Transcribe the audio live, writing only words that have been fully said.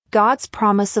God's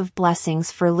promise of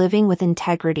blessings for living with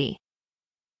integrity.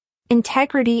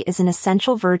 Integrity is an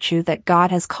essential virtue that God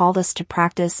has called us to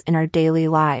practice in our daily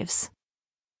lives.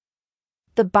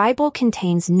 The Bible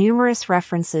contains numerous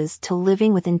references to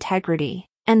living with integrity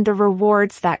and the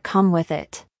rewards that come with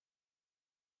it.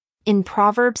 In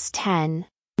Proverbs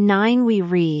 10:9 we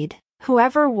read,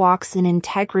 "Whoever walks in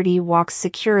integrity walks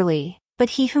securely,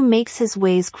 but he who makes his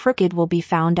ways crooked will be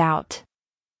found out."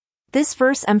 This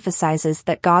verse emphasizes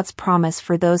that God's promise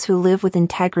for those who live with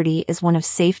integrity is one of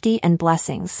safety and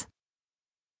blessings.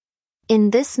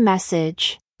 In this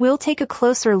message, we'll take a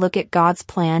closer look at God's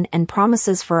plan and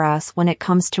promises for us when it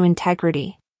comes to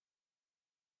integrity.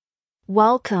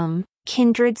 Welcome,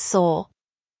 kindred soul.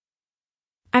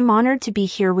 I'm honored to be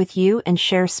here with you and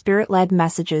share spirit-led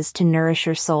messages to nourish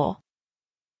your soul.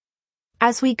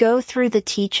 As we go through the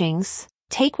teachings,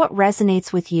 take what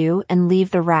resonates with you and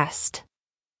leave the rest.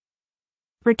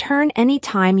 Return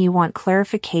anytime you want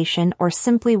clarification or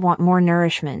simply want more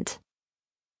nourishment.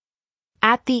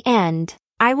 At the end,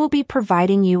 I will be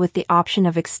providing you with the option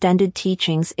of extended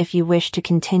teachings if you wish to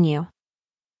continue.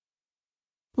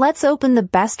 Let's open the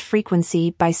best frequency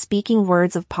by speaking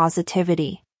words of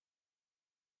positivity.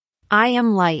 I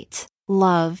am light,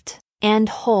 loved, and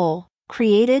whole,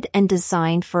 created and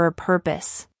designed for a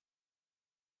purpose.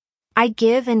 I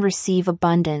give and receive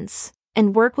abundance,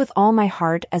 and work with all my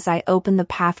heart as I open the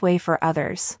pathway for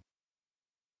others.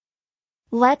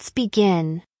 Let's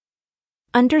begin.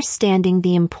 Understanding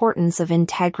the importance of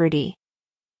integrity.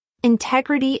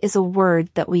 Integrity is a word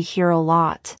that we hear a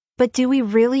lot, but do we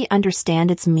really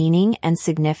understand its meaning and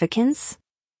significance?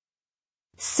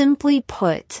 Simply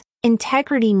put,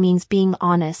 integrity means being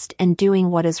honest and doing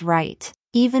what is right,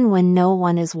 even when no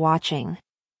one is watching.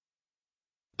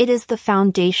 It is the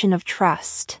foundation of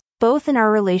trust, both in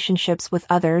our relationships with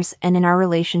others and in our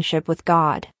relationship with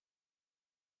God.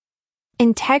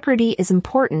 Integrity is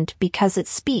important because it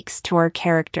speaks to our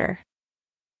character.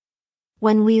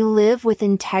 When we live with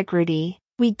integrity,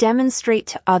 we demonstrate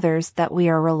to others that we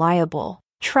are reliable,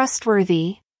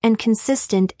 trustworthy, and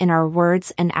consistent in our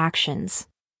words and actions.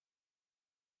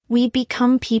 We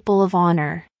become people of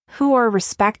honor, who are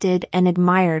respected and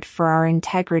admired for our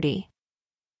integrity.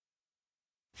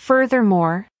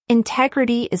 Furthermore,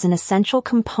 integrity is an essential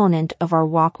component of our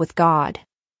walk with God.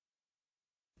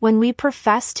 When we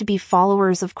profess to be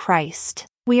followers of Christ,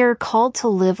 we are called to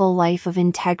live a life of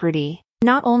integrity,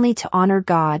 not only to honor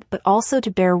God but also to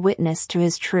bear witness to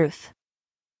His truth.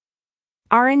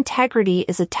 Our integrity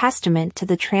is a testament to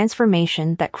the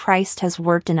transformation that Christ has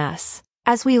worked in us,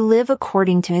 as we live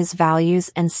according to His values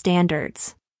and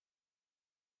standards.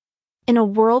 In a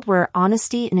world where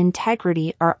honesty and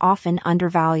integrity are often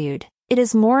undervalued, it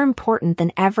is more important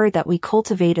than ever that we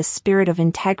cultivate a spirit of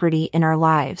integrity in our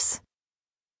lives.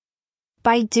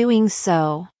 By doing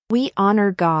so, we honor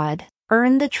God,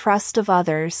 earn the trust of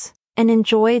others, and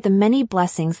enjoy the many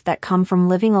blessings that come from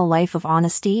living a life of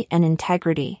honesty and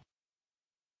integrity.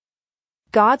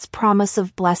 God's promise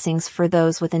of blessings for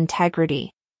those with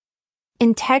integrity.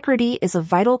 Integrity is a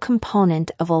vital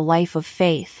component of a life of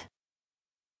faith.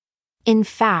 In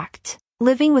fact,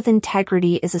 living with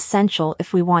integrity is essential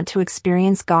if we want to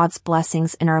experience God's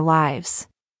blessings in our lives.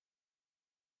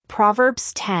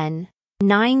 Proverbs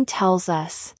 10:9 tells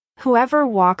us, "Whoever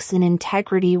walks in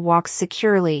integrity walks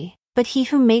securely, but he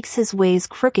who makes his ways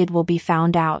crooked will be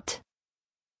found out."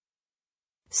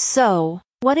 So,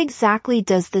 what exactly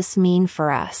does this mean for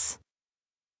us?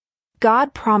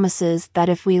 God promises that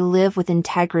if we live with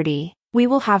integrity, we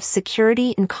will have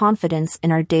security and confidence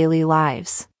in our daily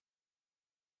lives.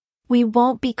 We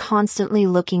won't be constantly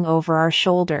looking over our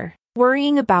shoulder,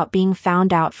 worrying about being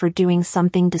found out for doing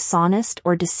something dishonest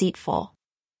or deceitful.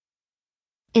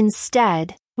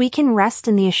 Instead, we can rest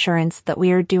in the assurance that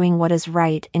we are doing what is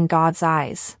right in God's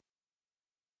eyes.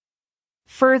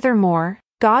 Furthermore,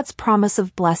 God's promise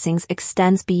of blessings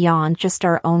extends beyond just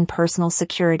our own personal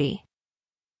security.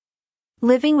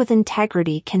 Living with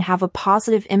integrity can have a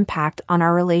positive impact on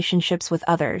our relationships with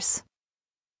others.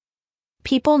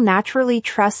 People naturally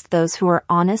trust those who are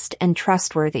honest and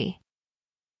trustworthy.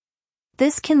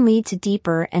 This can lead to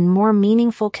deeper and more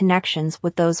meaningful connections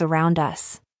with those around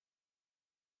us.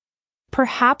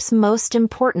 Perhaps most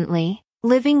importantly,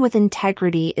 living with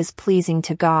integrity is pleasing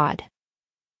to God.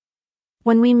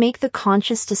 When we make the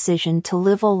conscious decision to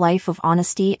live a life of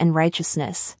honesty and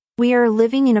righteousness, we are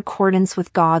living in accordance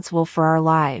with God's will for our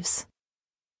lives.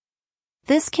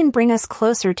 This can bring us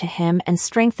closer to Him and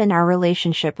strengthen our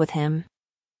relationship with Him.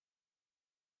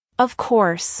 Of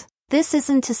course, this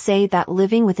isn't to say that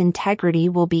living with integrity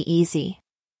will be easy.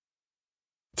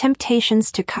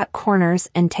 temptations to cut corners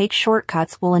and take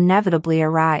shortcuts will inevitably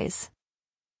arise.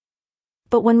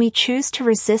 But when we choose to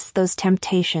resist those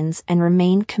temptations and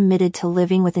remain committed to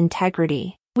living with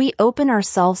integrity, we open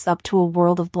ourselves up to a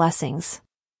world of blessings.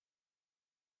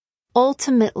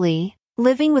 Ultimately,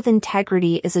 living with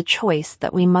integrity is a choice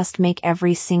that we must make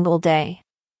every single day.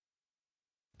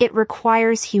 It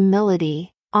requires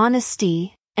humility,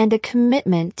 honesty, and a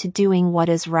commitment to doing what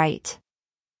is right.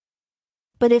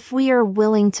 But if we are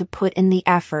willing to put in the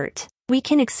effort, we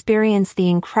can experience the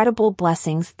incredible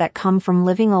blessings that come from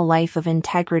living a life of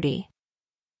integrity.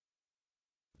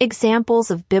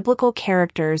 Examples of biblical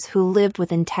characters who lived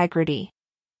with integrity.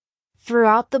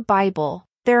 Throughout the Bible,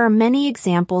 there are many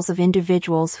examples of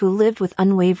individuals who lived with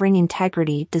unwavering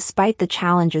integrity despite the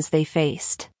challenges they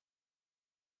faced.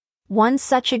 One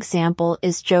such example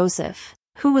is Joseph,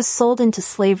 who was sold into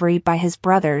slavery by his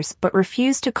brothers but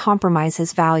refused to compromise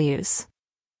his values.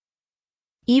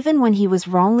 Even when he was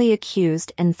wrongly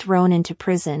accused and thrown into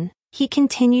prison, he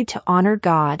continued to honor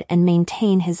God and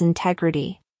maintain his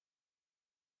integrity.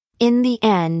 In the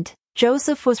end,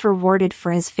 Joseph was rewarded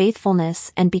for his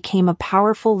faithfulness and became a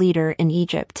powerful leader in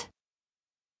Egypt.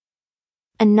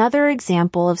 Another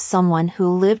example of someone who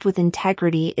lived with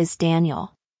integrity is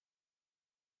Daniel.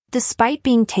 Despite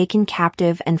being taken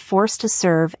captive and forced to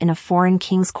serve in a foreign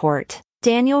king's court,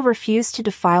 Daniel refused to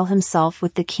defile himself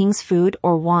with the king's food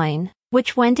or wine,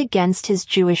 which went against his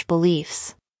Jewish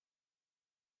beliefs.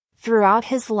 Throughout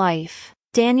his life,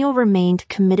 Daniel remained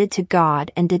committed to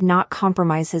God and did not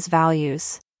compromise his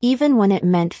values, even when it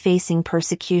meant facing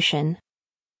persecution.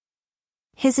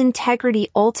 His integrity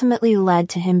ultimately led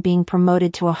to him being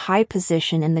promoted to a high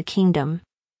position in the kingdom.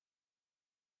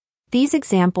 These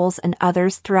examples and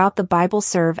others throughout the Bible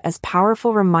serve as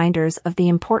powerful reminders of the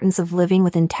importance of living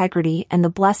with integrity and the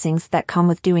blessings that come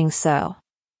with doing so.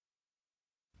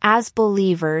 As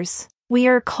believers, we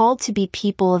are called to be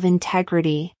people of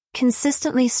integrity,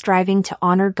 consistently striving to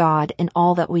honor God in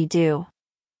all that we do.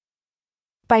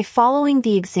 By following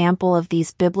the example of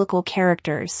these biblical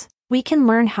characters, we can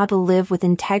learn how to live with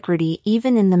integrity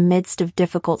even in the midst of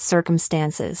difficult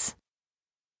circumstances.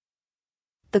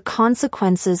 The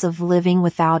consequences of living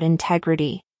without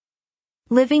integrity.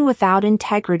 Living without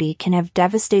integrity can have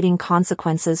devastating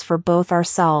consequences for both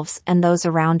ourselves and those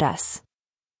around us.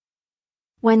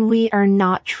 When we are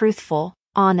not truthful,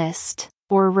 honest,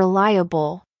 or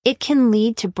reliable, it can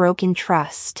lead to broken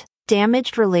trust,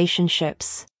 damaged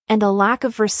relationships, and a lack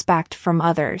of respect from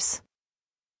others.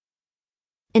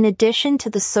 In addition to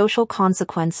the social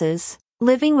consequences,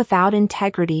 living without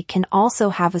integrity can also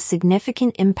have a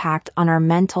significant impact on our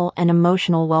mental and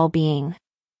emotional well-being.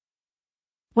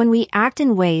 When we act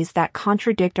in ways that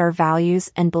contradict our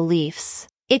values and beliefs,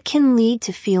 it can lead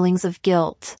to feelings of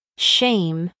guilt,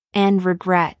 shame, and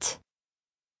regret.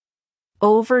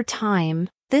 Over time,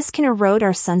 this can erode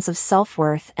our sense of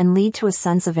self-worth and lead to a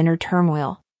sense of inner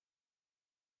turmoil.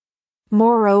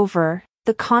 Moreover,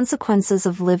 the consequences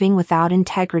of living without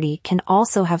integrity can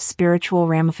also have spiritual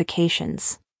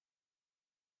ramifications.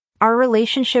 Our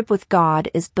relationship with God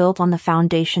is built on the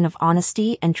foundation of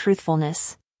honesty and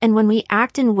truthfulness, and when we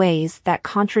act in ways that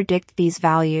contradict these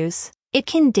values, it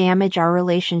can damage our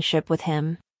relationship with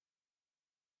Him.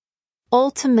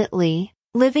 Ultimately,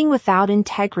 living without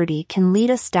integrity can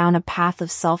lead us down a path of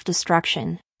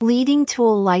self-destruction, leading to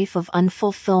a life of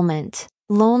unfulfillment,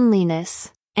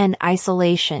 loneliness, and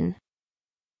isolation.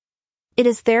 It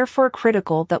is therefore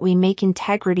critical that we make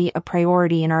integrity a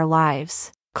priority in our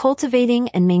lives, cultivating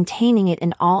and maintaining it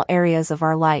in all areas of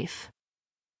our life.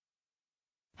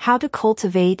 How to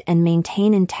cultivate and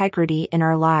maintain integrity in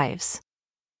our lives.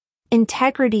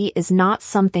 Integrity is not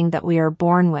something that we are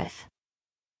born with.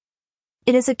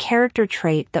 It is a character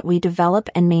trait that we develop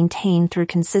and maintain through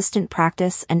consistent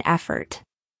practice and effort.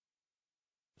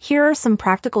 Here are some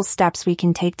practical steps we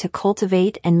can take to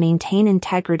cultivate and maintain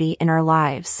integrity in our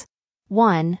lives.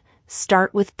 1.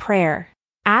 Start with prayer.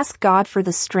 Ask God for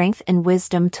the strength and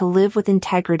wisdom to live with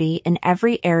integrity in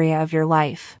every area of your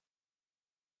life.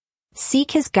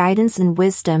 Seek His guidance and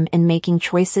wisdom in making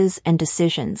choices and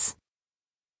decisions.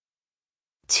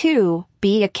 2.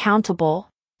 Be accountable.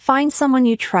 Find someone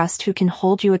you trust who can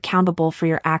hold you accountable for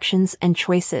your actions and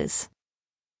choices.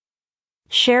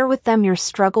 Share with them your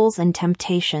struggles and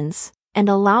temptations, and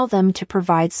allow them to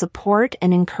provide support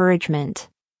and encouragement.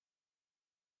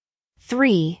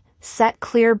 3. Set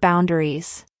clear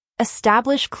boundaries.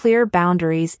 Establish clear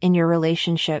boundaries in your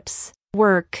relationships,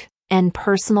 work, and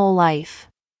personal life.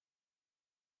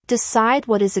 Decide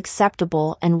what is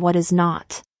acceptable and what is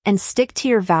not, and stick to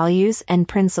your values and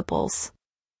principles.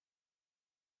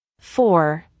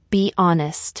 4. Be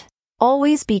honest.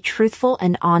 Always be truthful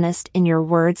and honest in your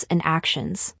words and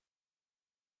actions.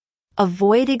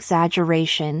 Avoid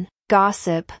exaggeration,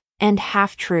 gossip, and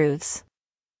half-truths.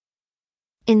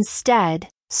 Instead,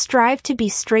 strive to be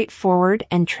straightforward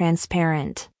and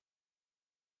transparent.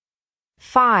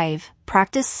 5.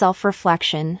 Practice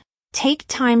self-reflection. Take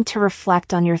time to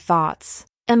reflect on your thoughts,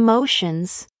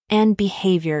 emotions, and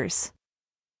behaviors.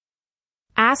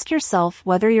 Ask yourself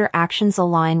whether your actions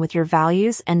align with your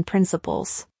values and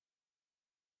principles.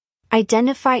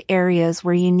 Identify areas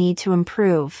where you need to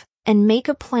improve, and make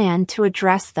a plan to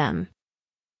address them.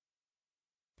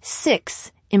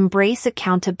 6. Embrace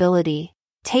accountability.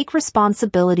 Take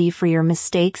responsibility for your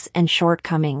mistakes and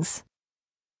shortcomings.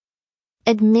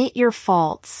 Admit your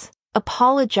faults,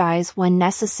 apologize when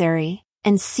necessary,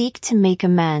 and seek to make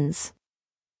amends.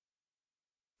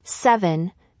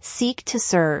 7. Seek to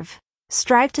serve.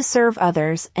 Strive to serve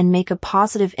others and make a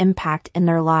positive impact in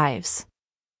their lives.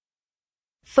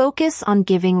 Focus on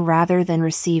giving rather than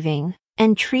receiving,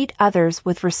 and treat others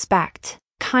with respect,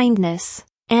 kindness,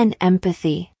 and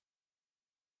empathy.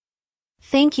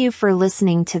 Thank you for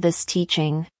listening to this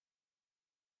teaching.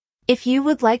 If you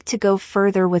would like to go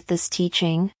further with this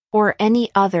teaching, or any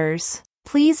others,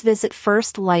 please visit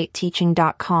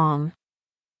firstlightteaching.com.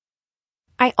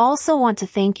 I also want to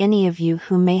thank any of you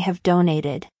who may have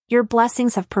donated. Your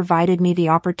blessings have provided me the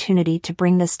opportunity to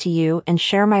bring this to you and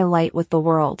share my light with the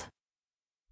world.